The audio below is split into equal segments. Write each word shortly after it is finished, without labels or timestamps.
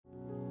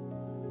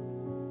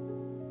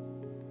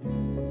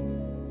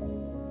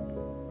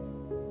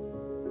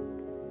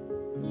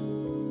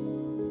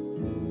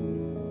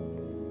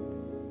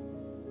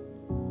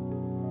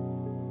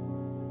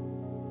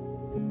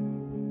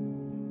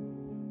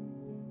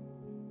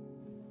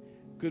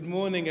Good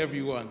morning,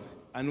 everyone.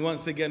 And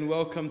once again,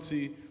 welcome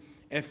to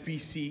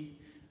FBC.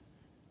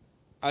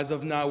 As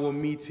of now, we're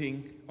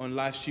meeting on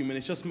live stream, and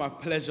it's just my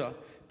pleasure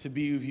to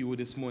be with you all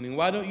this morning.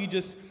 Why don't you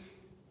just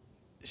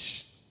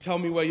tell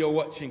me where you're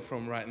watching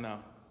from right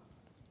now?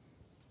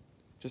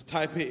 Just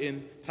type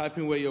in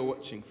where you're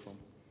watching from.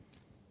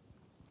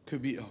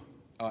 Could be,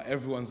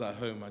 everyone's at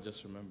home, I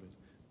just remembered.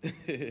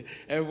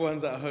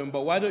 Everyone's at home,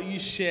 but why don't you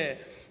share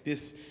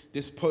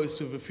this post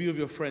with a few of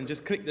your friends?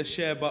 Just click the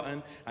share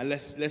button and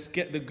let's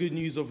get the good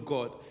news of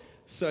God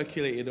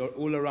circulated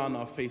all around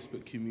our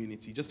Facebook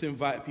community. Just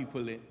invite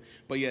people in.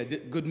 But yeah,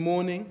 good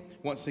morning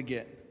once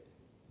again.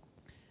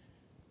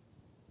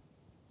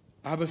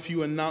 I have a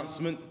few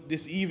announcements.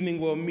 This evening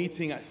we're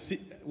meeting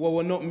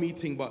we're not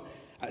meeting, but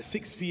at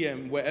 6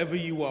 p.m., wherever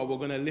you are, we're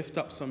going to lift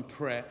up some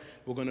prayer.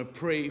 We're going to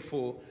pray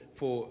for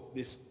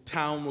this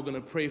town. We're going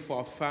to pray for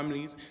our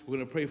families. We're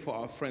going to pray for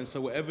our friends.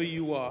 So wherever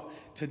you are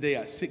today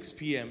at 6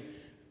 p.m.,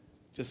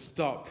 just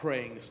start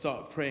praying,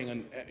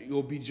 and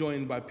you'll be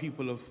joined by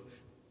people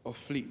of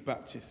Fleet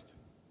Baptist.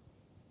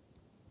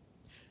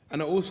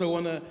 And I also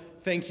want to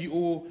thank you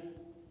all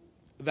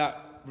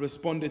that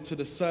responded to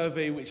the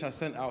survey which I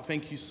sent out.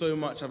 Thank you so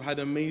much. I've had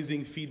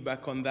amazing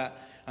feedback on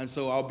that. And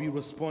so I'll be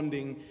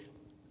responding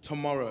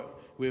tomorrow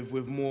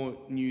with more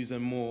news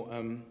and more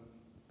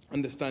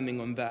understanding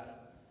on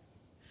that.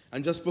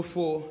 And just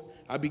before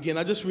I begin,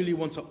 I just really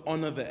want to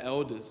honor the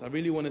elders. I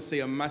really want to say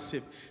a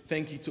massive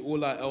thank you to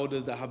all our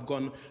elders that have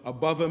gone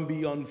above and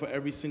beyond for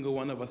every single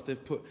one of us.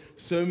 They've put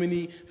so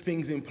many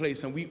things in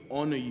place, and we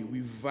honor you, we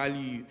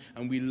value you,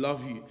 and we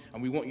love you,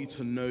 and we want you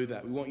to know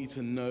that. We want you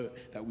to know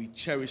that we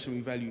cherish and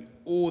we value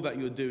all that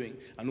you're doing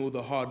and all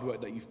the hard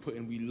work that you've put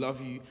in. We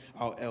love you,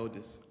 our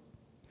elders.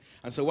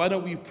 And so why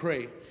don't we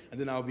pray, and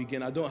then I'll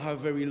begin. I don't have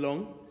very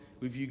long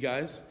with you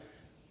guys,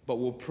 but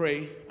we'll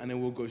pray, and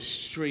then we'll go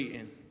straight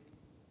in.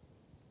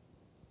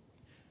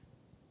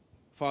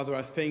 Father,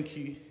 I thank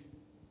you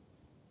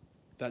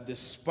that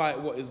despite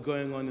what is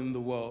going on in the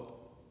world,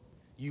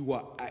 you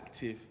are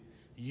active,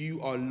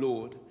 you are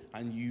Lord,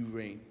 and you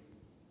reign.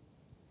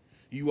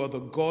 You are the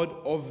God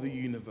of the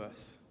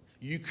universe.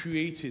 You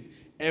created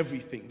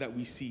everything that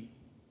we see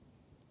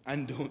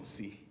and don't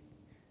see.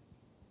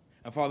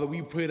 And Father,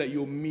 we pray that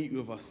you'll meet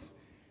with us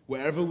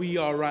wherever we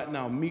are right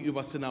now. Meet with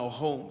us in our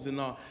homes,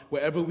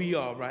 wherever we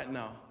are right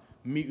now.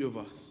 Meet with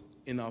us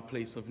in our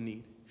place of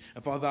need.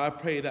 And Father, I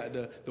pray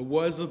that the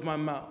words of my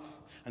mouth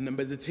and the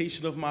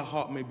meditation of my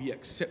heart may be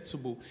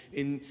acceptable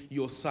in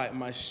your sight,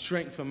 my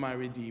strength and my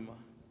Redeemer.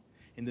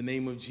 In the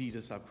name of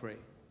Jesus, I pray.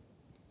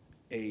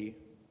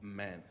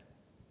 Amen.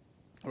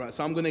 All right,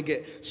 so I'm going to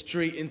get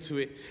straight into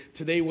it.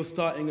 Today we're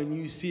starting a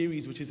new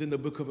series, which is in the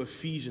book of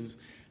Ephesians.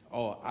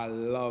 Oh, I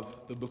love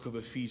the book of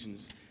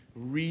Ephesians.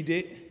 Read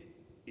it.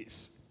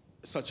 It's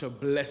such a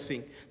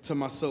blessing to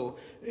my soul.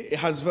 It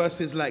has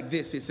verses like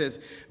this. It says,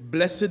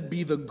 "Blessed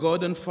be the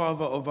God and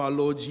Father of our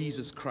Lord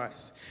Jesus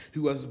Christ,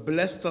 who has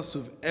blessed us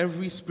with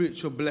every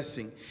spiritual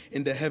blessing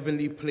in the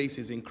heavenly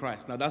places in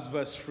Christ." Now that's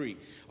verse 3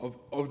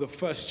 of the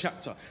first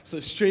chapter.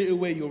 So straight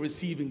away you're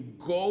receiving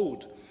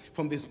gold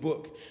from this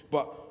book.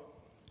 But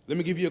let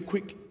me give you a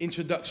quick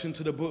introduction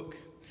to the book.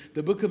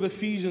 The book of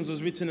Ephesians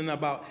was written in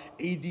about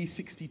AD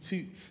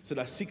 62, so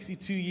that's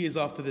 62 years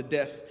after the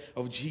death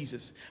of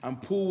Jesus.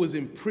 And Paul was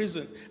in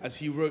prison as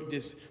he wrote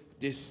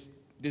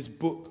this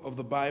book of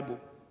the Bible.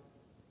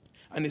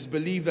 And it's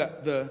believed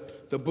that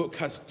the book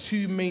has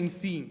two main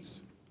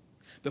themes.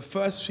 The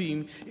first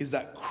theme is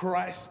that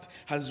Christ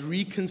has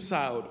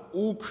reconciled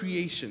all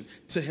creation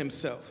to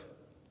himself.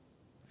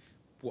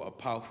 What a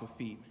powerful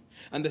theme.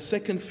 And the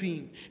second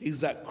theme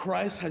is that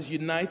Christ has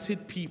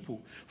united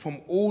people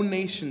from all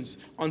nations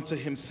unto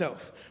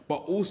himself, but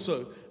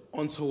also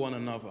unto one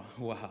another.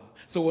 Wow.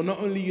 So we're not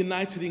only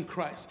united in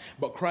Christ,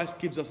 but Christ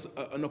gives us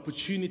an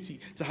opportunity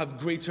to have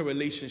greater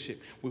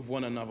relationship with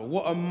one another.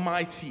 What a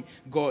mighty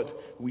God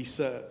we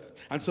serve.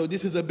 And so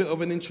this is a bit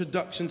of an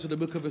introduction to the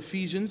book of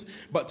Ephesians,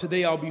 but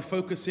today I'll be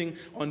focusing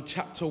on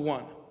chapter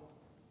 1.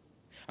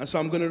 And so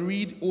I'm going to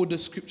read all the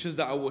scriptures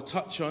that I will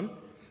touch on,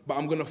 but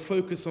I'm going to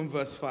focus on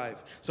verse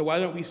 5. So why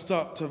don't we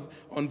start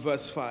on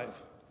verse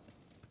 5?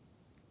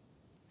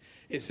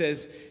 It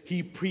says,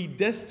 "He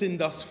predestined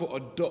us for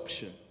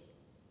adoption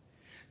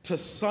to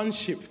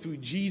sonship through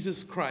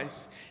Jesus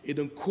Christ in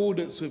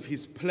accordance with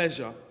his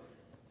pleasure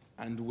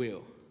and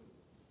will."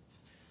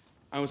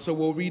 And so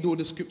we'll read all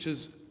the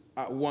scriptures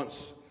at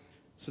once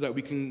so that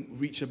we can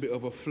reach a bit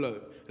of a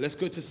flow. Let's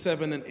go to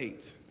 7 and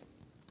 8.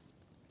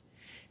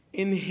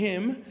 "In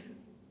him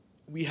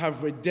we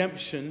have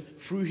redemption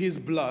through his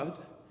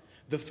blood,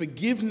 the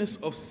forgiveness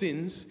of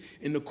sins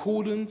in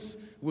accordance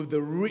with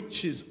the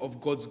riches of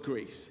God's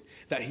grace,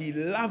 that he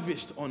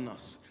lavished on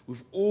us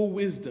with all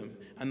wisdom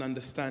and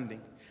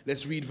understanding."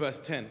 Let's read verse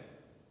 10.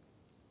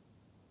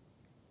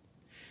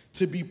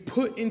 "To be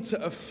put into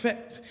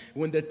effect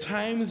when the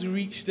times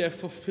reach their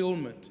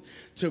fulfillment,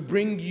 to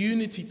bring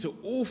unity to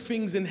all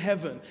things in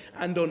heaven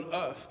and on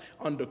earth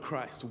under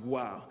Christ."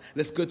 Wow.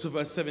 Let's go to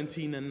verse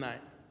 17 and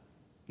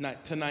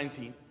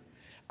 19.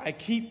 I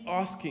keep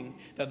asking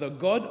that the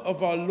God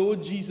of our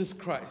Lord Jesus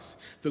Christ,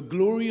 the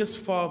glorious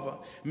Father,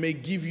 may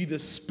give you the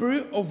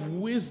spirit of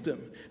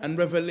wisdom and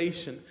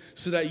revelation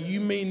so that you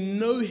may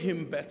know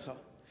him better.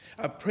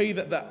 I pray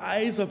that the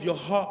eyes of your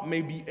heart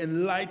may be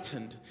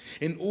enlightened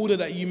in order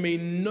that you may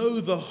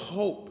know the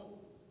hope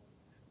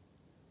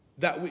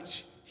that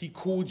which he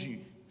called you,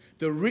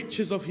 the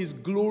riches of his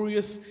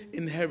glorious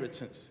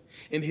inheritance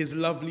in his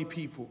lovely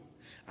people,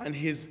 and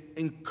his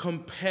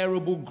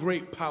incomparable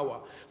great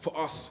power for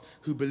us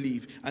who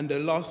believe. And the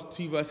last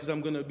two verses I'm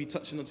going to be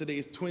touching on today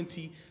is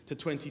 20 to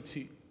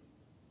 22.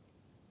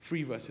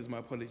 3 verses, my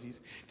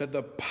apologies. That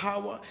the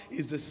power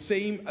is the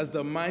same as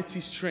the mighty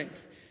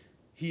strength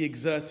he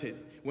exerted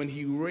when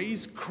he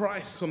raised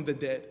Christ from the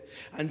dead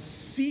and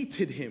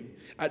seated him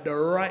at the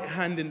right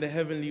hand in the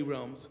heavenly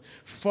realms,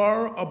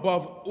 far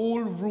above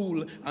all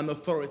rule and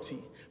authority,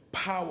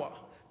 power,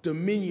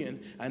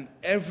 dominion, and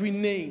every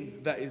name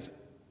that is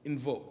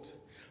invoked,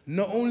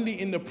 not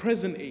only in the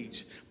present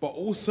age, but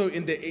also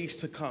in the age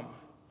to come.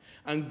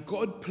 And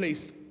God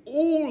placed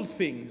all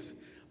things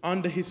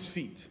under his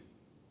feet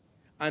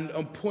and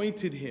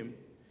appointed him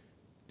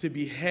to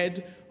be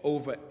head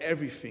over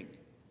everything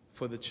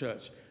for the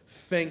church.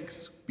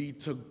 Thanks be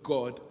to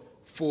God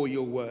for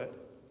your word.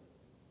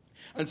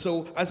 And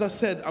so, as I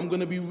said, I'm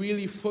going to be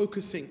really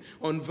focusing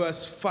on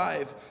verse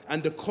 5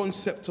 and the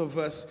concept of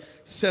verse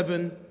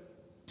 7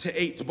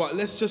 to 8. But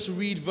let's just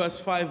read verse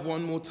 5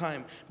 one more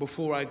time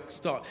before I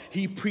start.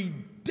 He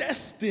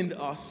predestined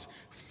us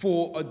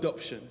for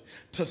adoption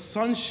to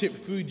sonship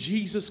through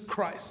Jesus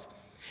Christ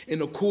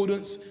in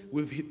accordance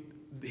with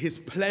his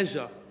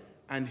pleasure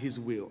and his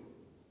will.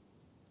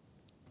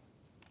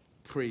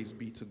 Praise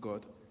be to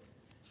God.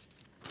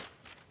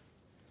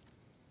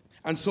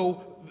 And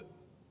so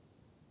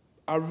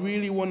I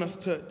really want us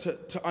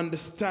to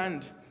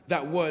understand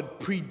that word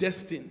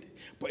predestined.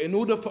 But in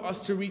order for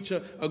us to reach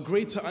a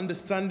greater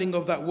understanding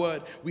of that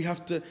word, we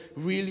have to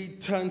really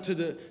turn to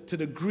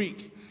the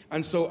Greek.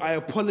 And so I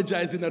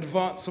apologize in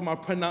advance for my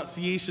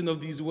pronunciation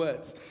of these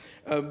words.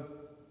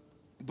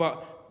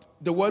 But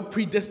the word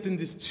predestined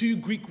is 2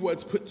 Greek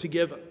words put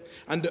together.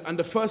 And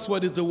the first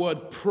word is the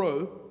word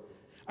pro,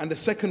 and the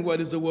second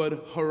word is the word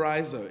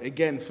horizo.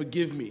 Again,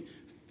 forgive me,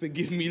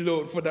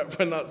 Lord, for that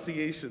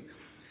pronunciation.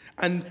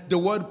 And the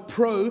word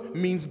pro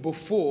means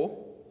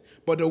before,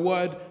 but the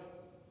word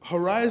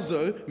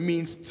horizo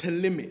means to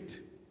limit.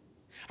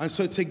 And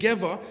so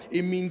together,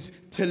 it means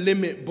to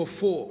limit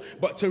before.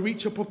 But to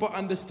reach a proper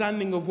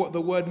understanding of what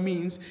the word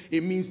means,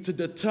 it means to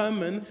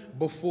determine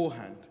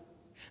beforehand.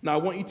 Now, I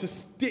want you to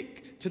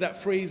stick to that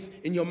phrase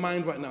in your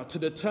mind right now, to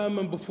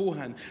determine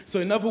beforehand. So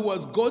in other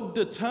words, God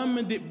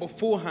determined it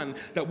beforehand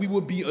that we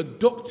would be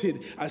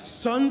adopted as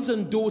sons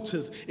and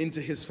daughters into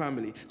his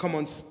family. Come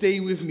on, stay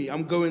with me.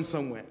 I'm going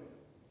somewhere.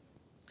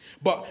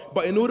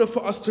 But in order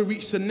for us to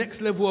reach the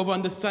next level of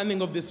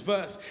understanding of this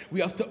verse, we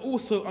have to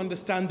also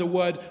understand the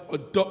word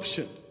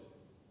adoption.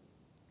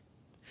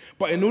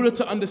 But in order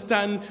to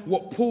understand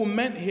what Paul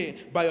meant here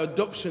by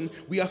adoption,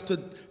 we have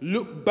to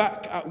look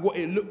back at what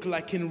it looked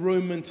like in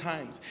Roman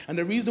times. And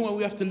the reason why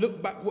we have to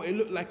look back what it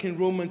looked like in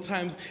Roman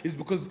times is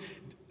because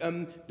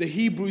the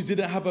Hebrews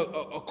didn't have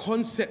a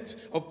concept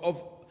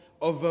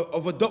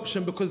of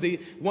adoption, because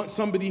once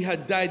somebody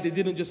had died, they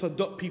didn't just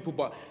adopt people,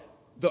 but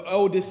the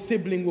eldest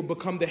sibling would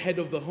become the head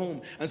of the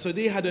home. And so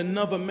they had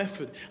another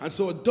method. And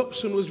so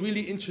adoption was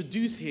really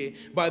introduced here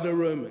by the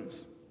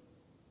Romans.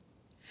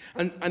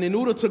 And in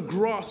order to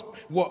grasp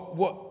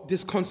what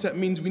this concept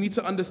means, we need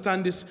to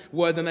understand this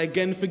word. And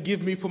again,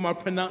 forgive me for my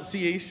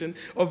pronunciation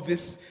of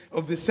this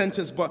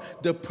sentence,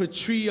 but the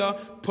patria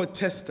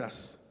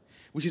potestas,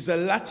 which is a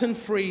Latin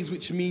phrase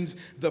which means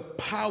the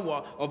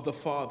power of the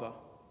Father.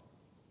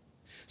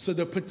 So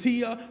the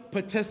patria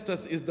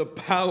potestas is the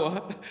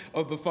power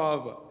of the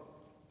Father.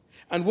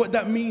 And what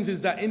that means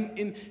is that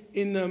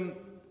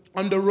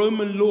under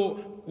Roman law,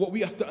 what we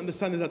have to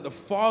understand is that the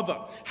father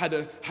had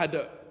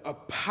a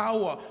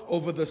power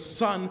over the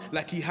son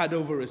like he had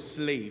over a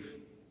slave.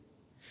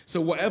 So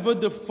whatever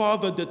the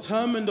father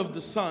determined of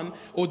the son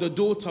or the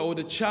daughter or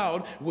the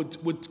child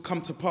would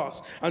come to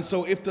pass. And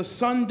so if the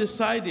son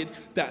decided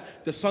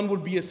that the son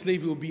would be a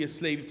slave, he would be a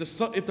slave.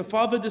 If the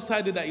father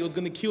decided that he was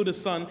going to kill the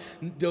son,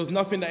 there was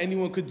nothing that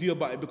anyone could do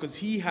about it, because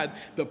he had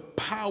the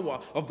power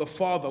of the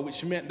father,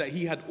 which meant that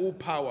he had all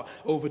power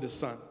over the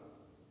son.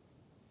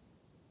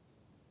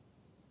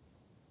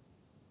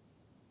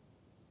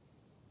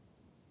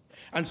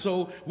 And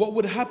so what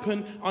would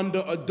happen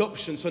under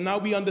adoption? So now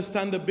we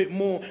understand a bit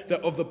more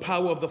of the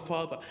power of the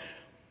father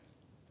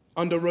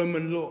under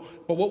Roman law.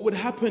 But what would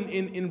happen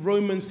in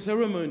Roman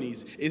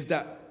ceremonies is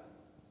that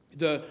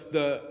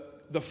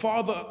the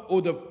father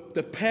or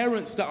the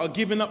parents that are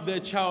giving up their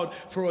child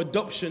for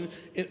adoption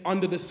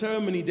under the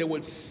ceremony, they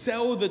would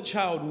sell the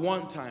child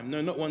one time.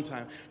 No, not one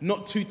time,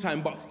 not 2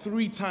 times, but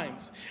 3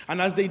 times.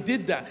 And as they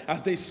did that,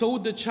 as they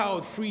sold the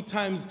child 3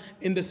 times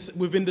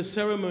within the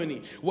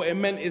ceremony, what it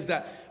meant is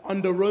that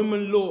under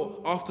Roman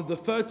law, after the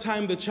 3rd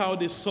time the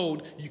child is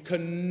sold, you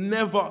can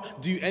never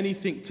do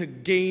anything to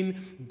gain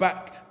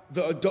back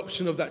the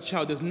adoption of that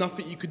child. There's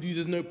nothing you could do.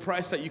 There's no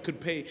price that you could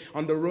pay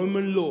under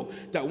Roman law.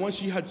 That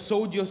once you had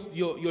sold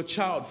your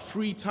child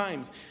 3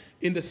 times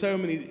in the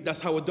ceremony,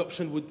 that's how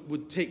adoption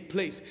would take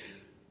place.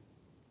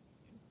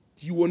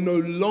 You were no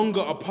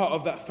longer a part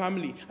of that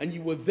family, and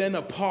you were then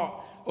a part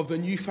of the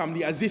new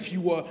family, as if you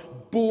were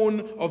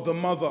born of the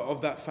mother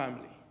of that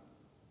family.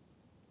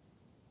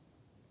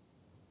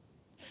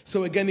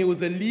 So again, it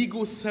was a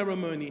legal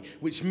ceremony,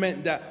 which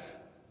meant that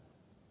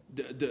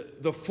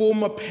the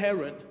former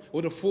parent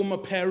or the former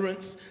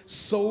parents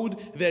sold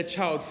their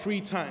child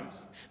 3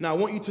 times. Now, I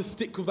want you to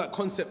stick with that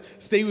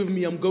concept. Stay with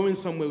me. I'm going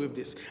somewhere with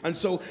this. And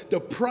so the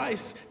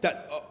price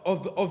that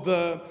of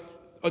the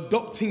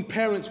adopting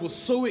parents was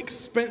so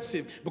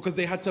expensive because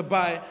they had to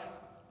buy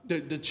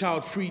the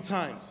child 3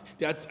 times.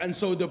 And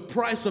so the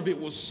price of it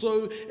was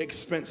so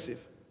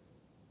expensive.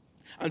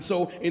 And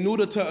so in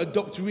order to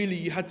adopt, really,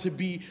 you had to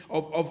be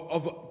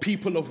of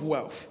people of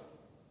wealth.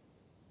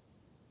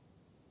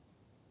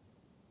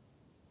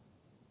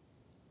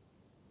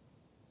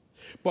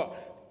 But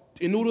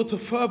in order to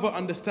further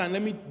understand,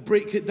 let me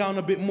break it down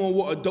a bit more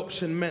what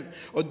adoption meant.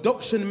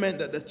 Adoption meant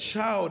that the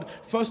child,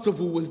 first of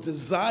all, was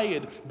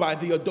desired by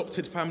the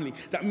adopted family.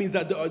 That means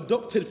that the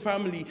adopted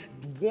family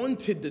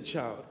wanted the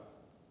child.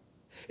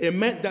 It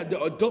meant that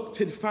the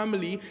adopted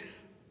family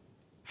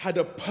had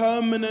a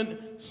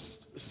permanent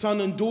son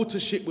and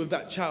daughtership with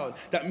that child.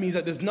 That means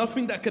that there's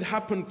nothing that could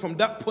happen from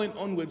that point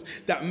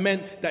onwards that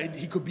meant that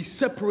he could be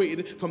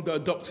separated from the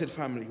adopted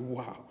family.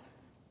 Wow.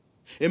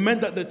 It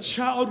meant that the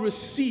child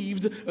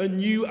received a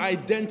new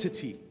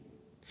identity.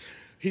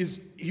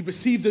 He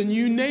received a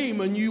new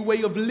name, a new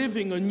way of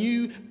living, a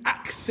new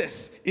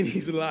access in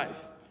his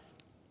life.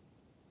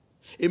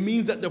 It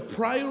means that the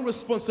prior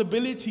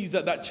responsibilities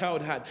that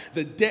child had,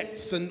 the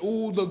debts and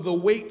all of the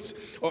weight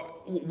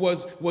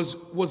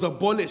was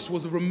abolished,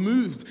 was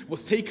removed,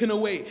 was taken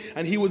away,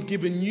 and he was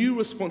given new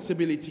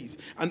responsibilities,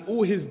 and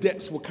all his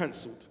debts were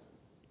cancelled.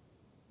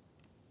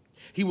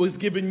 He was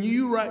given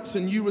new rights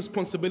and new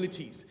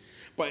responsibilities.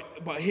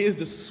 But here's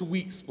the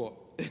sweet spot.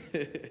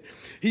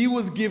 He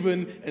was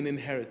given an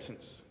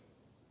inheritance.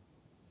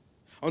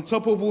 On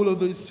top of all of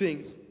those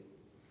things,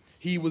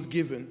 he was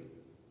given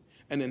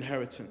an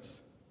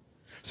inheritance.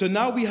 So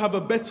now we have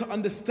a better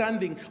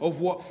understanding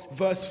of what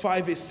verse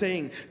 5 is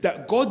saying.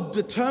 That God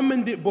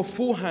determined it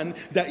beforehand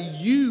that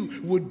you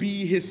would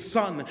be his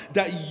son,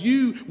 that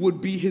you would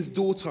be his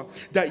daughter,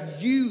 that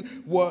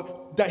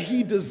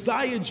he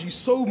desired you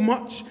so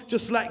much,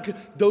 just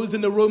like those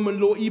in the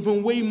Roman law,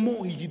 even way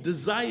more. He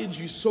desired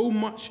you so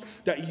much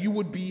that you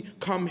would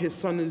become his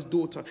son and his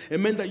daughter. It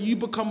meant that you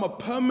become a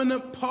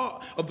permanent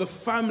part of the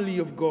family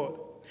of God.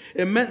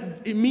 It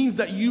means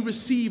that you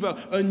receive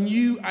a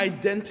new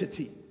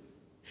identity.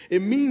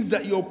 It means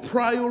that your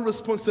prior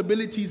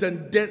responsibilities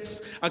and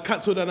debts are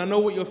cancelled. And I know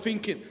what you're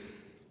thinking.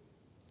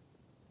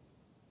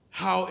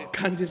 How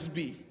can this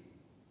be?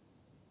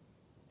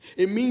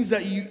 It means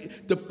that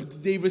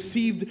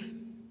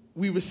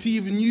we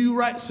receive new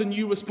rights and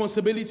new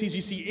responsibilities.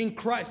 You see, in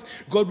Christ,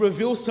 God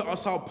reveals to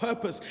us our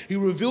purpose. He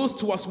reveals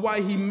to us why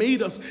he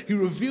made us. He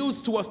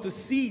reveals to us the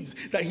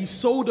seeds that he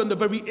sowed on the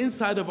very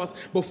inside of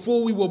us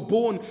before we were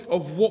born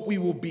of what we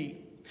will be.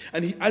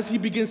 And as he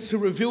begins to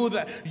reveal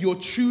that, your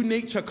true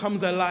nature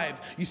comes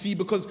alive. You see,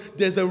 because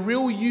there's a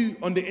real you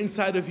on the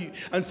inside of you.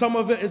 And some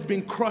of it has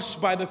been crushed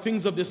by the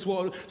things of this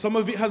world. Some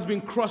of it has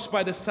been crushed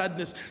by the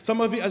sadness. Some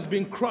of it has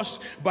been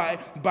crushed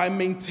by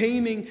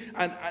maintaining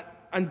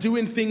and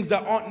doing things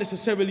that aren't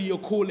necessarily your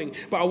calling.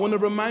 But I want to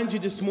remind you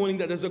this morning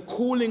that there's a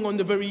calling on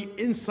the very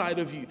inside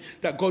of you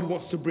that God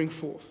wants to bring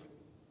forth.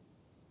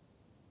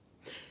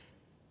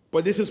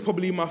 But this is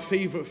probably my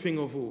favorite thing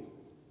of all.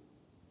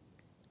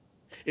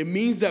 It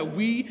means that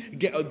we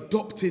get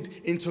adopted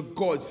into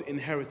God's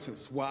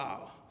inheritance.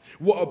 Wow.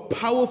 What a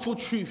powerful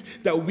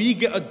truth that we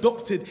get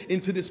adopted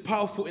into this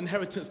powerful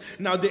inheritance.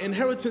 Now, the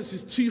inheritance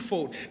is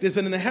twofold. There's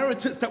an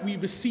inheritance that we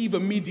receive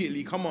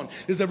immediately. Come on.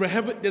 There's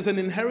an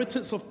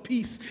inheritance of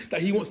peace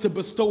that he wants to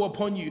bestow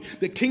upon you.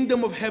 The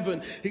kingdom of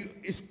heaven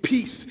is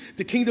peace.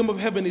 The kingdom of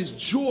heaven is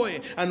joy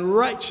and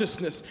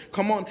righteousness.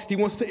 Come on. He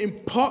wants to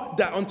impart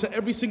that onto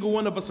every single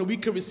one of us so we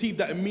can receive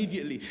that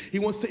immediately. He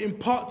wants to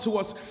impart to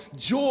us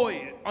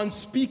joy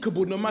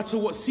unspeakable. No matter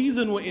what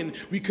season we're in,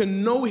 we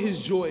can know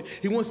his joy.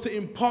 He wants to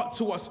impart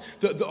to us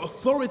the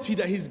authority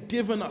that he's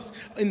given us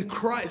in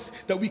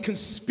Christ, that we can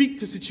speak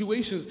to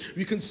situations,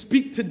 we can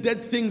speak to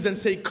dead things and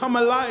say, come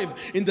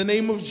alive in the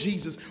name of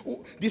Jesus.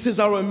 Oh, this is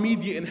our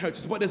immediate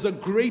inheritance, but there's a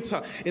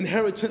greater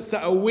inheritance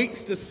that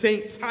awaits the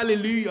saints.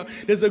 Hallelujah.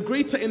 There's a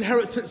greater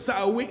inheritance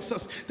that awaits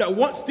us, that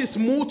once this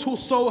mortal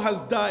soul has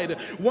died,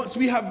 once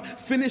we have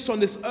finished on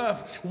this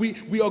earth,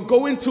 we are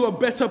going to a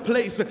better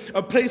place,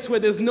 a place where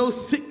there's no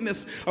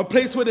sickness, a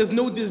place where there's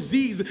no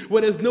disease,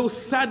 where there's no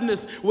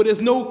sadness, where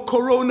there's no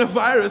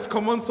coronavirus,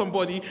 come on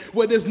somebody,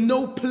 where there's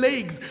no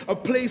plagues, a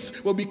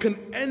place where we can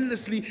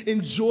endlessly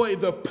enjoy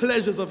the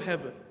pleasures of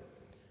heaven.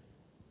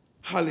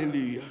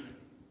 Hallelujah.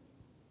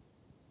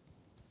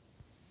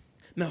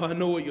 Now I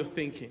know what you're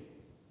thinking.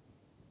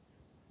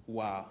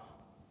 Wow.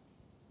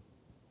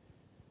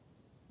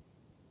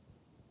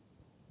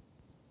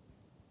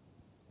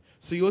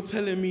 So you're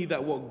telling me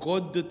that what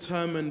God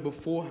determined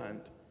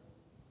beforehand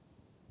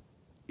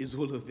is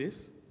all of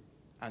this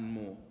and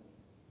more.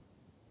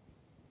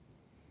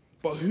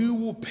 But who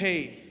will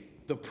pay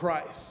the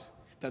price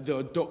that the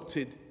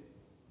adopted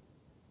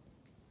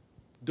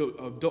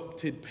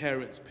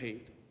parents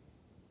paid?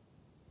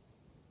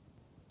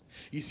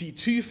 You see,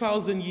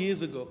 2,000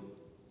 years ago,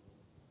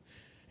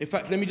 in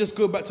fact, let me just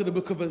go back to the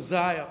book of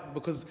Isaiah,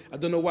 because I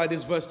don't know why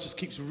this verse just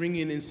keeps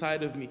ringing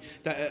inside of me,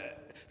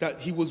 that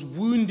he was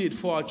wounded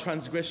for our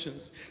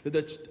transgressions, that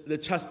the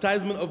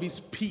chastisement of his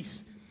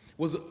peace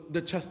was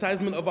the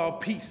chastisement of our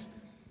peace,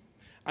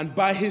 and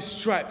by his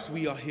stripes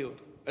we are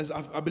healed. As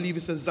I believe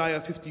it's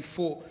Isaiah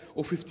 54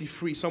 or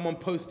 53. Someone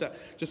post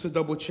that just to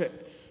double check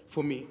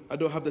for me. I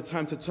don't have the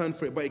time to turn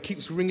for it, but it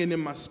keeps ringing in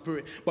my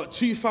spirit. But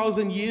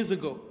 2,000 years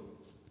ago,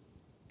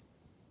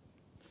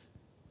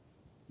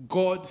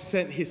 God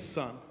sent his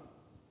son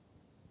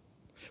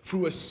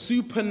through a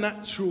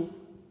supernatural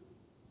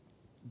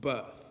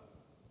birth,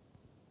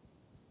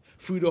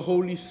 through the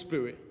Holy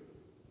Spirit,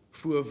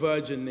 through a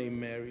virgin named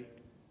Mary.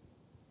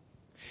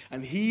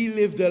 And he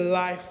lived a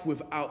life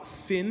without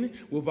sin,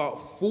 without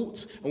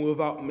fault, and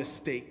without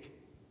mistake.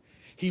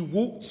 He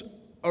walked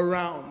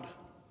around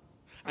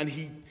and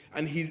he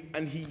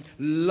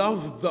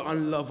loved the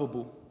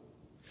unlovable.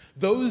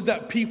 Those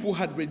that people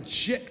had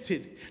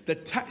rejected, the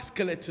tax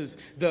collectors,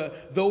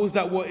 those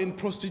that were in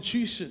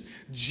prostitution,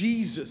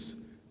 Jesus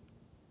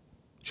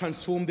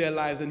transformed their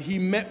lives, and he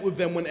met with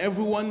them when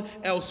everyone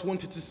else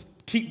wanted to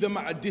keep them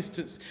at a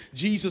distance.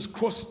 Jesus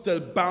crossed the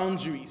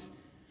boundaries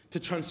to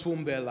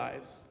transform their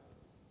lives.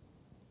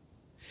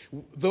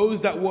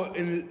 Those that were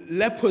in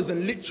lepers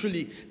and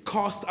literally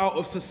cast out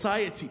of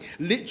society,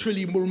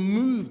 literally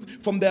removed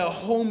from their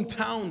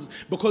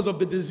hometowns because of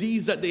the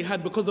disease that they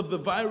had, because of the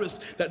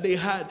virus that they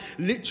had,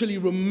 literally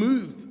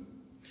removed.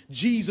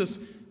 Jesus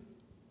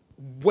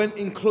went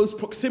in close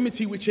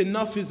proximity, which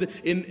enough is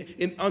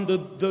in under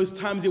those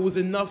times, it was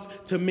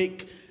enough to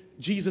make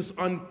Jesus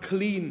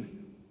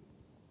unclean.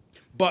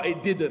 But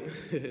it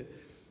didn't.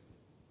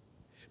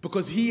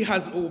 Because he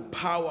has all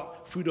power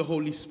through the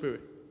Holy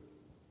Spirit.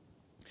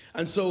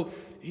 And so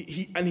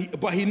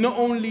but he not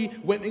only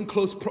went in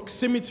close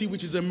proximity,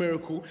 which is a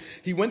miracle,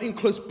 he went in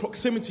close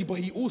proximity, but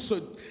he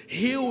also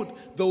healed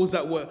those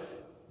that were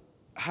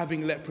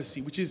having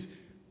leprosy, which is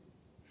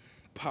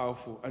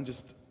powerful and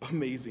just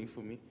amazing for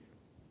me.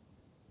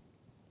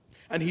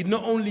 And he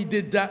not only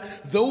did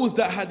that, those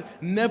that had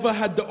never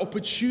had the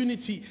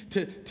opportunity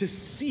to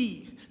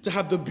see, to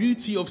have the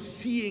beauty of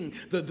seeing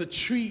the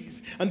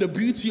trees and the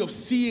beauty of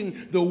seeing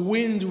the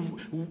wind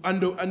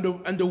and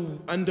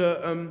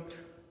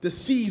the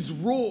seas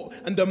roar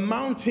and the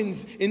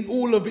mountains in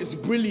all of its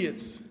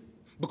brilliance,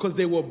 because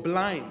they were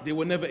blind, they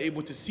were never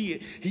able to see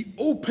it. He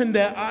opened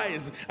their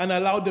eyes and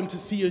allowed them to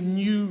see a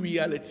new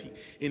reality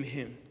in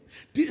him.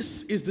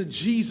 This is the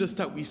Jesus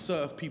that we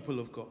serve, people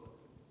of God.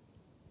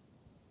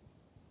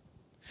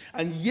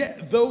 And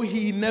yet, though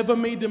he never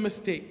made a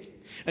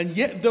mistake, and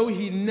yet though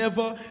he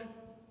never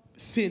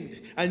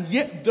sinned, and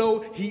yet though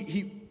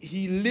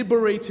he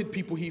liberated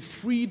people, he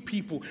freed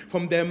people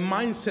from their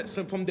mindsets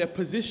and from their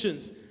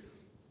positions,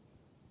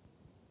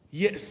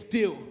 yet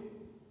still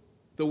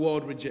the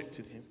world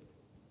rejected him.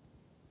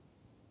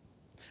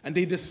 And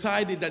they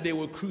decided that they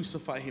would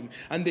crucify him,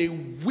 and they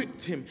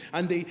whipped him,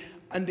 and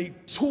they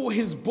tore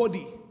his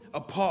body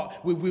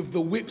apart with the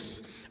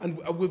whips and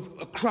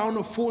with a crown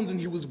of thorns, and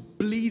he was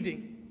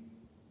bleeding.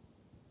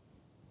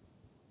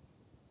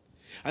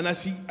 And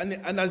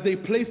as they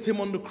placed him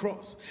on the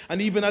cross,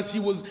 and even as he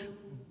was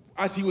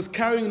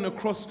carrying the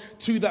cross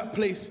to that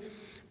place,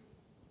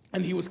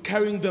 and he was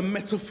carrying the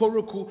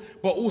metaphorical,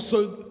 but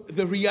also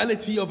the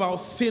reality of our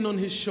sin on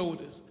his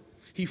shoulders,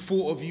 he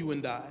thought of you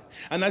and I.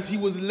 And as he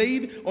was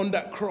laid on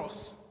that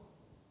cross,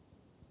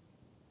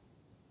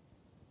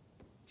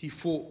 he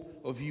thought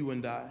of you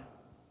and I.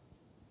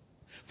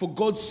 For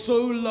God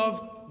so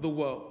loved the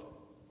world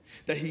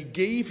that he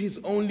gave his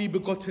only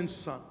begotten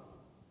Son,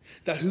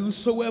 that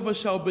whosoever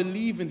shall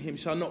believe in him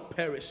shall not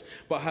perish,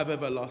 but have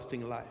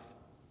everlasting life.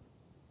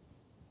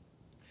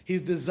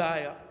 His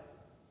desire,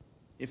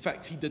 in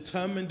fact, he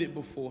determined it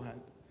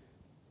beforehand,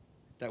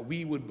 that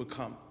we would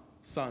become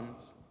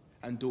sons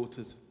and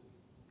daughters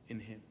in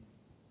him.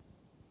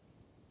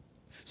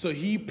 So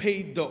he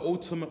paid the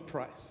ultimate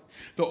price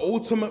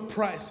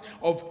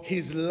of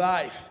his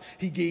life.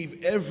 He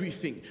gave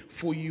everything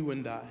for you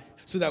and I,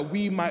 so that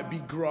we might be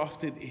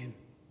grafted in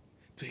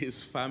to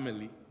his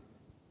family,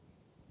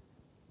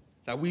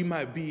 that we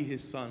might be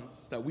his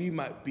sons, that we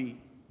might be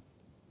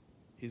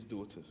his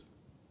daughters.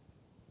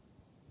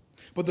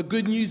 But the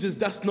good news is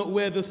that's not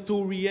where the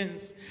story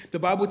ends. The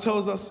Bible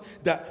tells us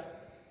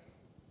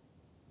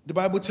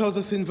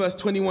in verse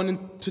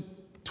 21 to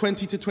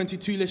 20 to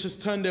 22, let's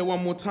just turn there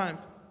one more time.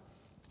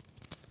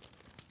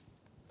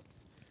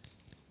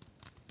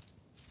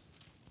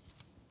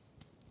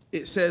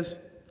 It says,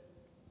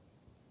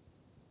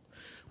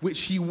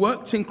 which he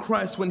worked in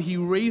Christ when he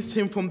raised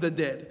him from the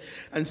dead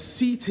and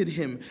seated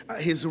him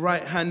at his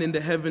right hand in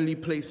the heavenly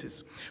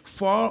places,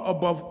 far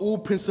above all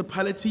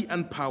principality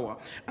and power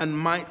and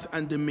might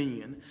and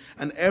dominion,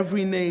 and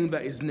every name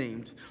that is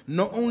named,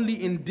 not only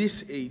in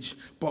this age,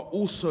 but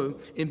also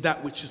in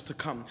that which is to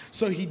come.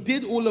 So he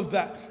did all of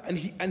that, and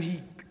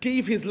he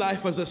gave his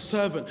life as a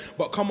servant.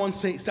 But come on,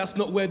 saints, that's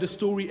not where the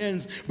story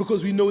ends,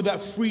 because we know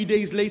that 3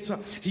 days later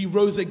he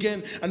rose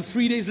again. And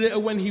 3 days later,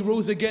 when he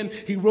rose again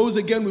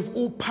with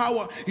all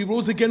power. He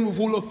rose again with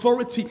all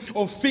authority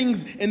of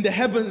things in the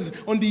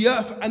heavens, on the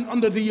earth, and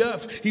under the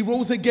earth. He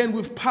rose again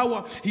with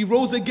power. He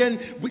rose again,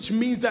 which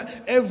means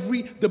that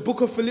the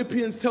book of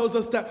Philippians tells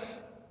us that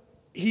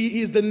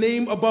he is the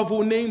name above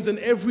all names, and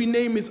every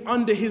name is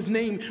under his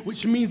name,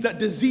 which means that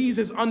disease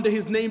is under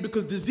his name,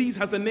 because disease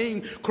has a name.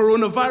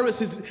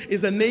 Coronavirus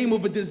is a name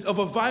of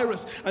a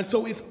virus, and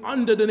so it's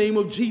under the name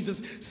of Jesus.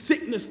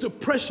 Sickness,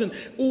 depression,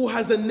 all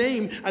has a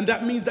name, and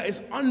that means that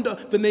it's under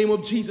the name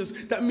of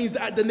Jesus. That means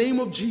that at the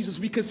name of Jesus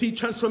we can see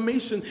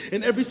transformation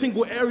in every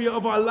single area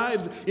of our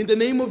lives. In the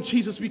name of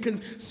Jesus we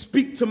can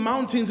speak to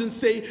mountains and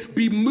say,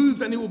 be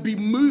moved, and it will be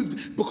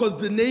moved, because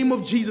the name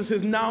of Jesus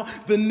is now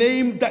the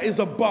name that is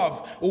above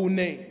all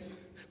names.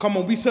 Come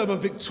on, we serve a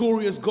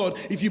victorious God.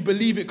 If you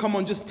believe it, come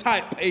on, just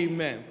type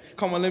amen.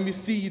 Come on, let me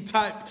see you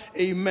type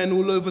amen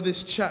all over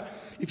this chat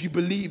if you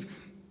believe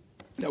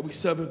that we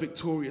serve a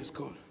victorious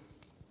God.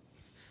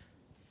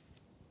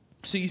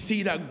 So you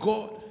see that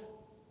God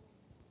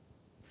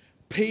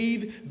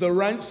paid the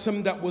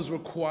ransom that was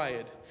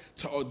required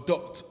to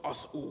adopt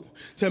us all,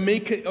 to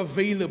make it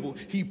available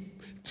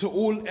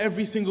to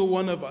every single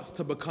one of us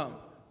to become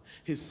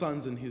his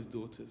sons and his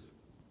daughters.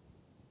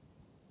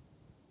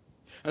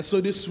 And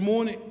so this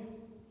morning,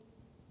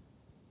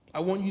 I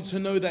want you to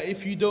know that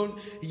if you don't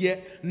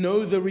yet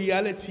know the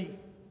reality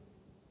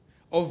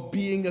of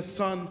being a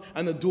son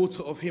and a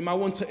daughter of him, I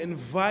want to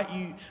invite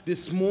you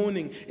this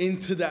morning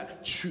into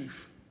that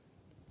truth.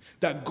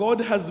 That God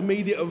has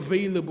made it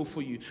available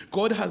for you.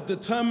 God has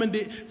determined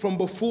it from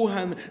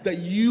beforehand that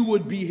you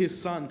would be his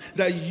son,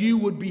 that you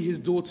would be his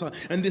daughter.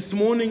 And this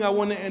morning I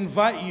want to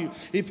invite you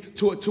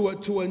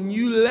to a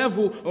new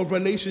level of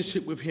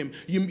relationship with him.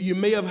 You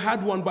may have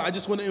had one, but I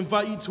just want to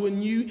invite you to a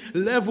new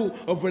level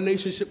of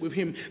relationship with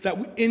him. That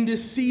in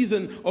this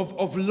season of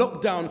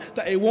lockdown,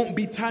 that it won't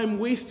be time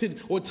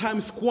wasted or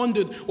time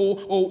squandered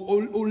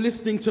or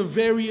listening to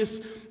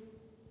various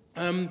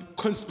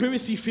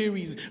conspiracy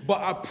theories, but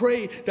I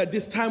pray that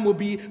this time will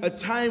be a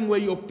time where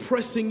you're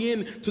pressing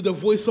in to the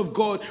voice of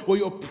God, where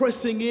you're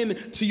pressing in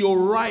to your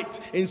right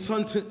in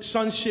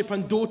sonship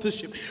and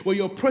daughtership, where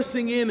you're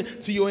pressing in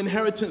to your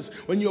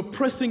inheritance, when you're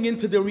pressing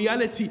into the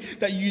reality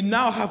that you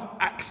now have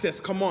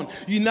access. Come on,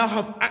 you now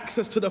have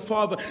access to the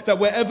Father, that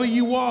wherever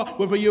you are,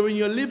 whether you're in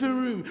your living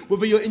room,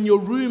 whether you're in your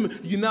room,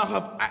 you now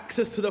have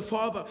access to the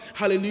Father.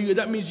 Hallelujah.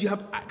 That means you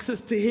have access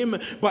to him,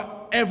 but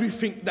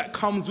everything that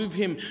comes with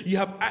him. You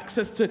have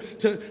access to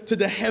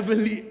the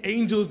heavenly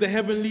angels, the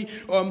heavenly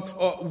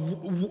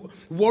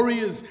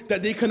warriors,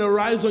 that they can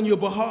arise on your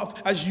behalf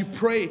as you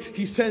pray.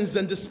 He sends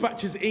and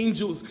dispatches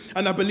angels,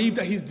 and I believe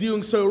that he's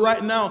doing so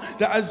right now,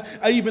 that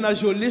even as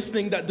you're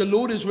listening, that the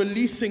Lord is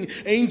releasing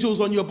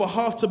angels on your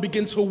behalf to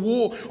begin to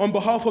war on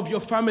behalf of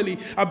your family.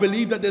 I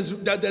believe that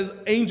there's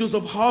angels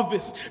of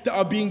harvest that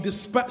are being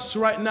dispatched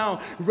right now,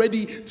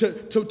 ready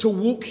to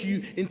walk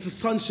you into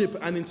sonship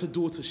and into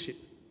daughtership.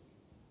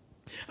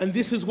 And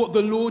this is what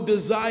the Lord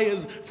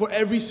desires for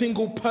every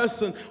single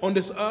person on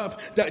this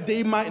earth, that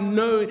they might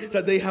know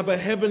that they have a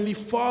heavenly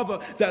Father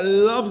that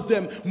loves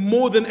them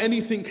more than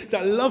anything,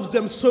 that loves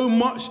them so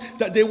much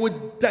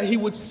that he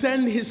would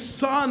send his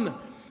Son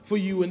for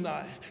you and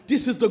I.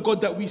 This is the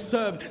God that we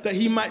serve, that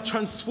he might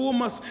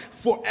transform us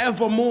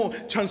forevermore.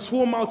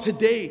 Transform our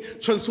today.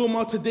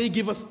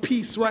 Give us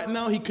peace right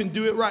now. He can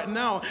do it right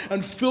now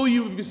and fill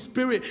you with his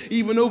Spirit.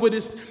 Even over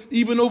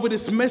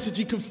this message,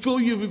 he can fill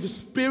you with his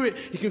Spirit.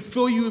 He can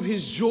fill you with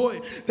his joy,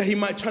 that he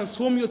might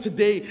transform your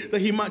today,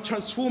 that he might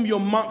transform your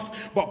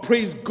month. But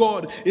praise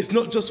God, it's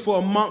not just for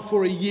a month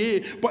or a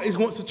year, but he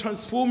wants to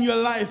transform your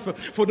life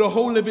for the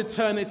whole of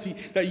eternity,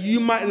 that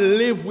you might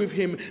live with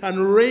him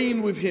and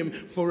reign with him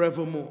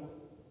forevermore.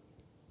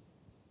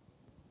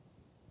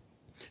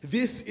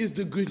 This is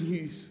the good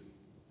news,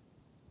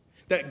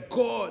 that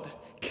God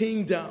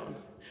came down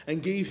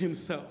and gave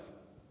himself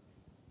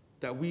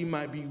that we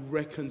might be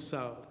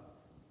reconciled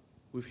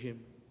with him,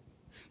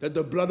 that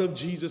the blood of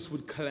Jesus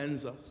would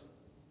cleanse us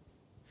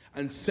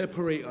and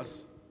separate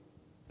us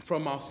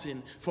from our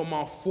sin, from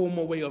our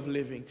former way of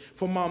living,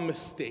 from our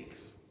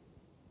mistakes,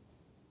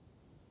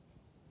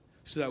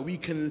 so that we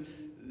can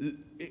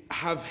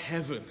have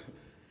heaven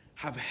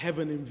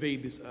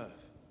invade this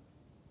earth.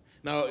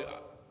 Now,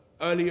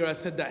 earlier I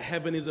said that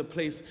heaven is a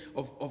place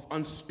of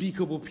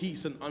unspeakable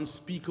peace and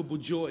unspeakable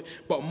joy,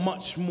 but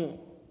much more.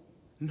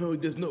 No,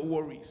 there's no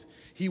worries.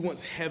 He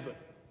wants heaven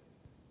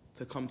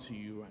to come to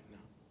you right now.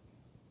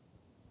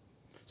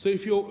 So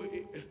if you're...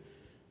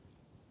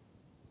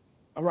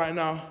 Right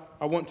now,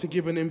 I want to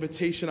give an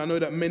invitation. I know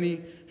that many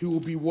who will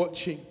be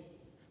watching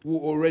will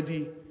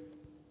already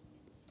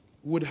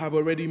would have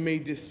already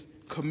made this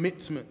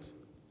commitment.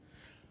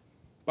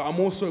 But I'm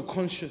also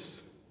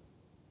conscious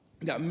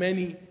that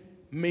many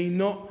may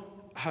not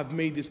have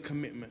made this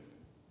commitment.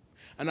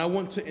 And I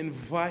want to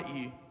invite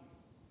you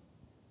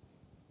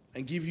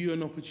and give you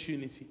an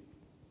opportunity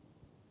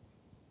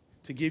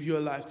to give your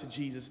life to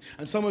Jesus.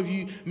 And some of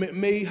you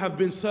may have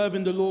been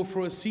serving the Lord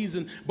for a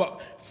season, but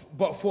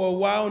for a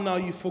while now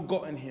you've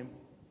forgotten him.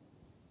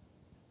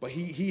 But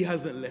he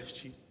hasn't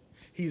left you.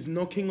 He's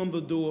knocking on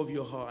the door of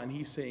your heart and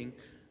he's saying,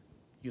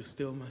 you're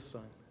still my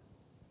son.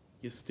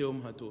 You're still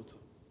my daughter.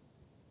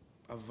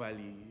 I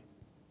value you.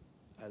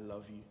 I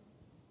love you.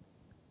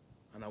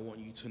 And I want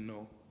you to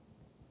know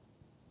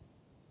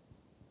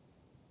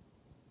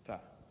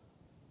that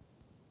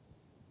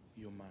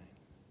you're mine.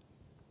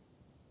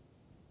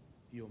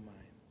 You're mine.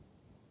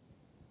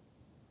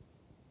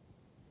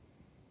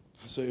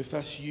 So if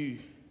that's you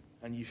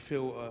and you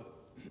feel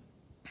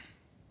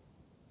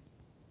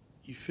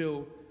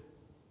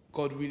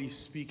God really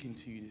speaking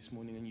to you this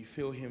morning and you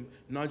feel him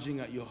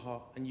nudging at your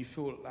heart and you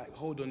feel like,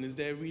 hold on, is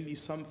there really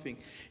something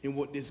in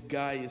what this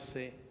guy is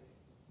saying?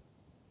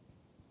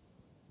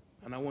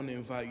 And I want to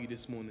invite you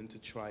this morning to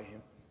try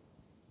him.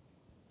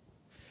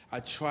 I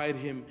tried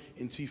him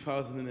in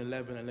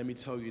 2011 and let me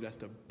tell you, that's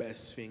the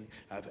best thing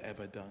I've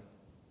ever done.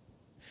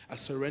 I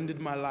surrendered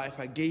my life.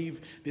 I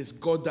gave this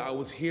God that I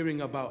was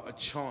hearing about a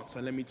chance.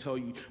 And let me tell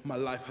you, my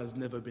life has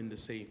never been the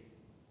same.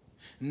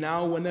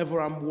 Now, whenever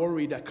I'm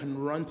worried, I can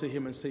run to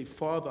him and say,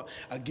 Father,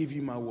 I give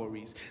you my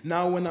worries.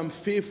 Now, when I'm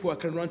fearful, I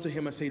can run to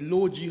him and say,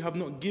 Lord, you have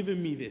not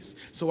given me this,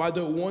 so I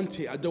don't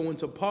want it. I don't want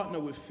to partner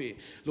with fear.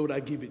 Lord,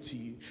 I give it to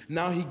you.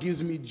 Now he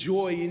gives me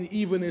joy,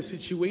 even in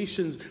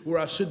situations where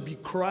I should be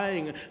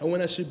crying and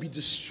when I should be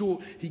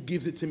distraught, he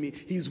gives it to me.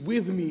 He's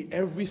with me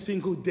every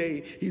single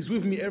day. He's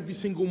with me every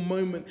single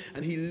moment,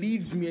 and he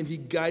leads me and he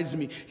guides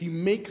me. He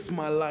makes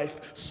my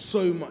life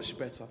so much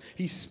better.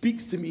 He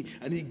speaks to me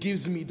and he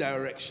gives me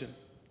direction.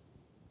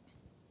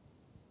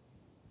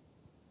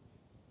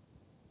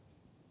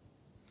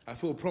 I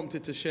feel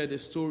prompted to share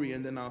this story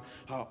and then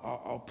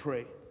I'll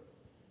pray.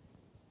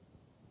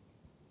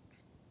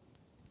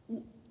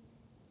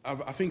 I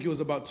think it was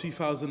about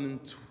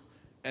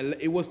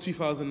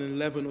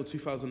 2011 or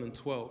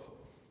 2012.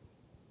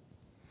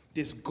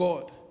 This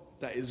God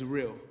that is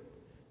real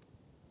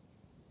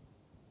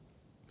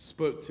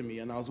spoke to me,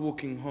 and I was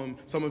walking home.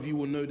 Some of you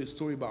will know this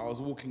story, but I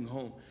was walking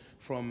home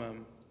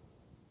from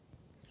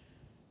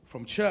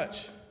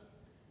church,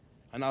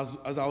 and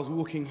as I was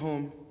walking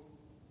home,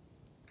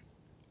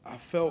 I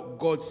felt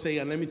God say,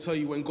 and let me tell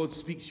you, when God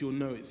speaks, you'll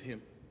know it's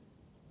him.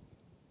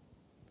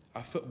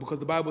 Because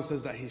the Bible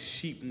says that his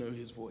sheep know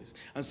his voice.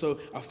 And so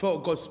I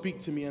felt God speak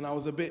to me, and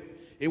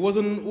it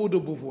wasn't an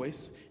audible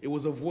voice. It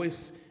was a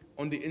voice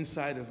on the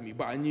inside of me,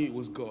 but I knew it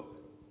was God.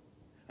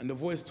 And the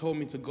voice told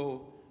me to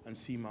go and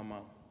see my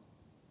mom.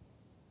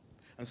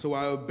 And so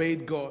I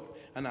obeyed God,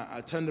 and I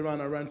turned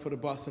around, I ran for the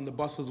bus, and the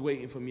bus was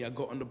waiting for me. I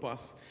got on the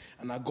bus,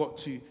 and I got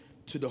to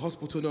the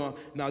hospital.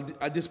 Now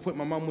at this point,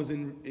 my mom was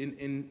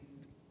in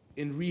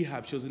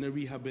rehab. She was in a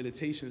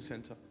rehabilitation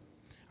center,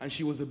 and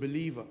she was a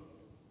believer.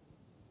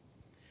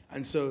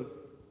 And so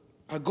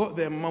I got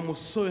there. Mom was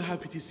so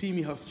happy to see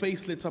me. Her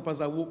face lit up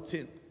as I walked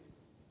in,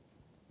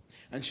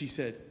 and she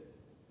said,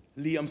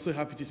 Lee, I'm so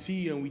happy to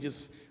see you. And we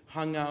just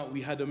hung out.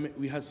 We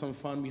had some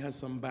fun. We had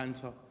some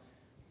banter.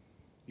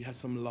 We had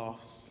some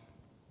laughs.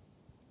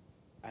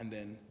 And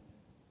then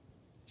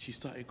she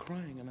started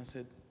crying, and I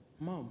said,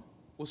 Mom,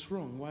 what's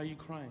wrong? Why are you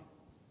crying?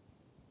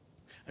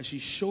 And she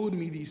showed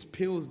me these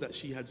pills that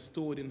she had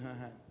stored in her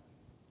hand.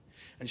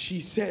 And she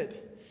said,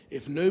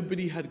 if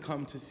nobody had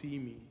come to see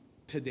me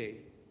today,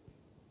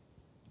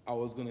 I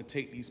was going to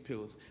take these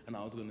pills and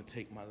I was going to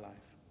take my life.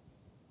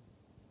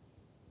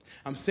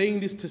 I'm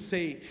saying this to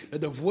say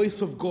that the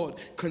voice of God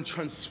can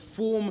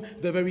transform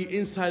the very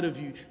inside of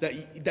you,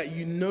 that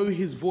you know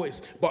his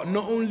voice, but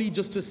not only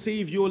just to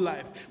save your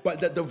life, but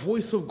that the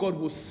voice of God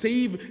will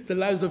save the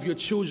lives of your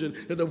children,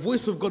 that the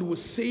voice of God will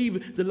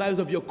save the lives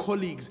of your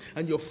colleagues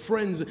and your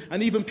friends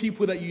and even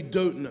people that you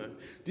don't know.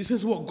 This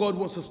is what God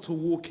wants us to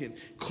walk in,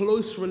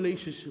 close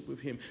relationship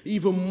with him,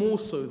 even more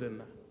so than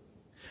that.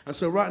 And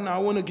so right now I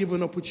want to give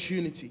an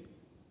opportunity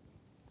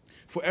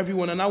for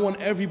everyone, and I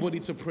want everybody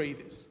to pray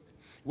this.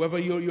 Whether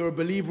you're a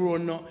believer or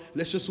not,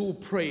 let's just all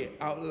pray it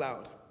out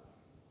loud.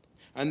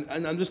 And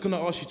I'm just going to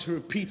ask you to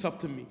repeat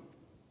after me.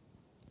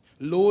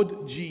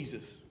 Lord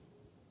Jesus,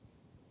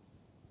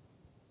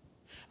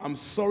 I'm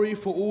sorry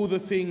for all the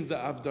things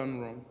that I've done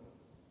wrong.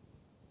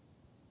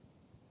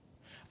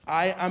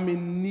 I am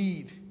in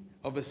need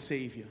of a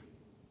Savior.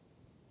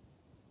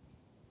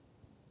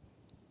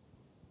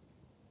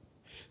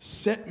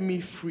 Set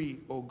me free,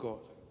 O God,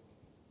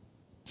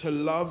 to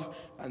love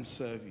and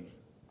serve you.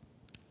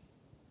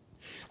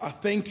 I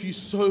thank you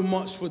so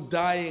much for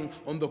dying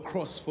on the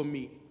cross for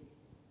me,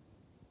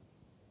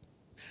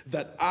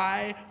 that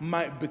I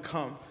might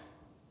become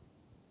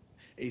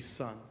a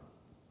son,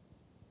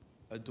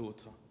 a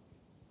daughter.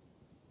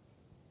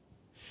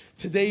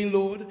 Today,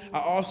 Lord, I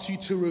ask you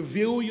to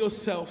reveal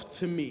yourself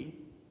to me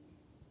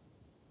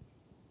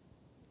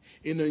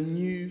in a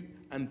new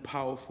and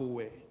powerful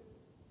way.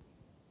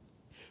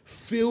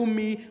 Fill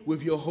me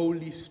with your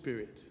Holy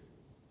Spirit.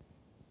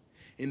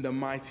 In the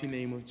mighty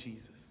name of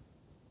Jesus.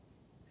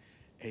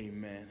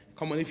 Amen.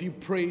 Come on, if you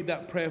prayed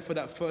that prayer for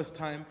that first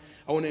time,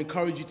 I want to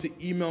encourage you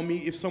to email me.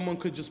 If someone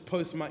could just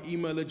post my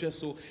email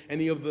address or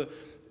any of the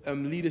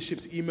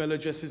leadership's email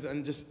addresses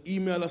and just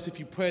email us if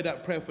you prayed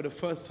that prayer for the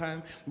first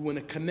time. We want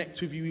to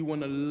connect with you. We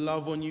want to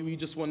love on you. We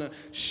just want to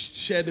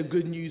share the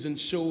good news and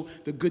show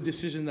the good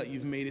decision that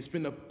you've made. It's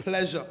been a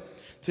pleasure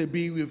to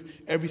be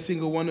with every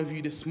single one of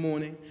you this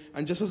morning.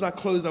 And just as I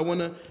close, I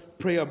want to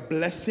pray a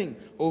blessing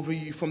over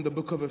you from the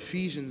book of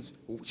Ephesians,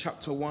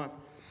 chapter 1.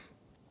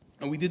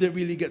 And we didn't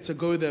really get to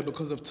go there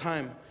because of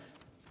time.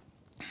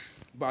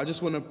 But I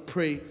just want to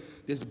pray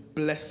this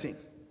blessing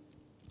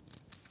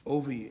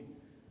over you.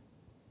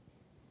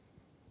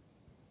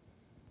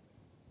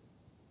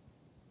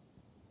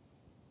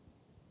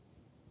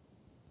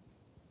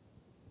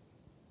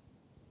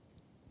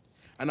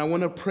 And I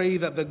want to pray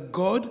that the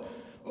God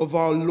of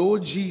our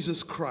Lord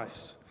Jesus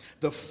Christ,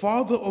 the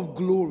Father of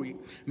glory,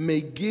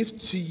 may give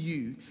to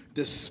you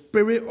the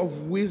spirit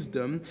of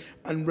wisdom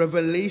and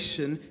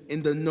revelation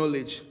in the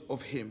knowledge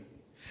of him.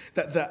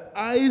 That the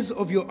eyes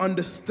of your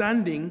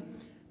understanding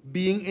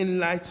being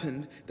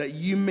enlightened, that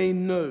you may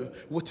know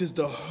what is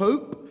the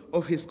hope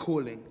of his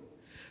calling,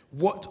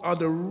 what are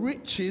the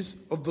riches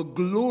of the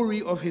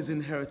glory of his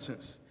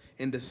inheritance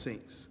in the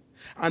saints,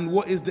 and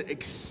what is the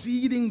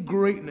exceeding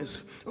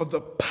greatness of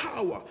the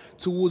power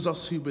towards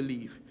us who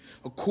believe,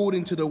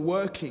 according to the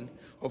working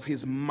of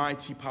his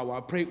mighty power. I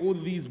pray all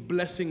these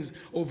blessings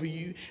over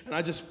you, and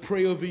I just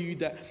pray over you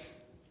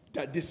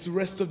that this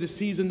rest of the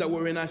season that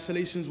we're in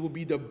isolations will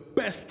be the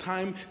best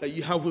time that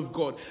you have with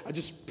God. I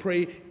just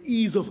pray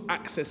ease of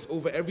access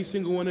over every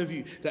single one of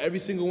you, that every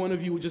single one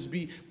of you will just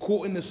be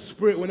caught in the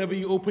spirit whenever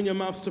you open your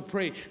mouths to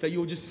pray, that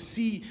you'll just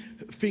see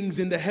things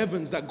in the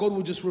heavens, that God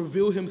will just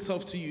reveal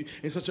himself to you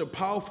in such a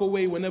powerful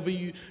way whenever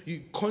you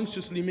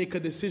consciously make a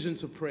decision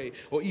to pray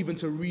or even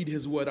to read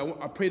his word.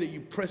 I pray that you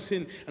press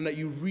in and that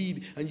you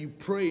read and you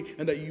pray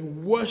and that you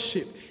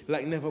worship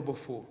like never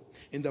before.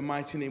 In the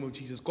mighty name of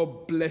Jesus.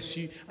 God bless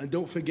you. And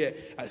don't forget,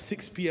 at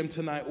 6 p.m.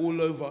 tonight,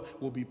 all over,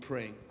 we'll be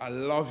praying. I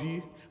love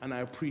you and I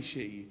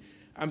appreciate you.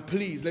 And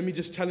please, let me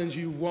just challenge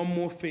you with one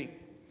more thing.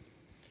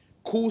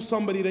 Call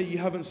somebody that you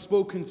haven't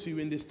spoken to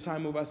in this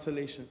time of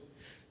isolation.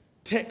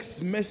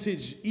 Text,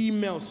 message,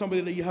 email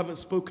somebody that you haven't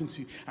spoken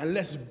to. And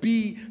let's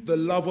be the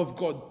love of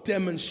God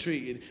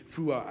demonstrated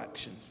through our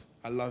actions.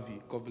 I love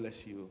you. God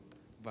bless you all.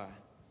 Bye.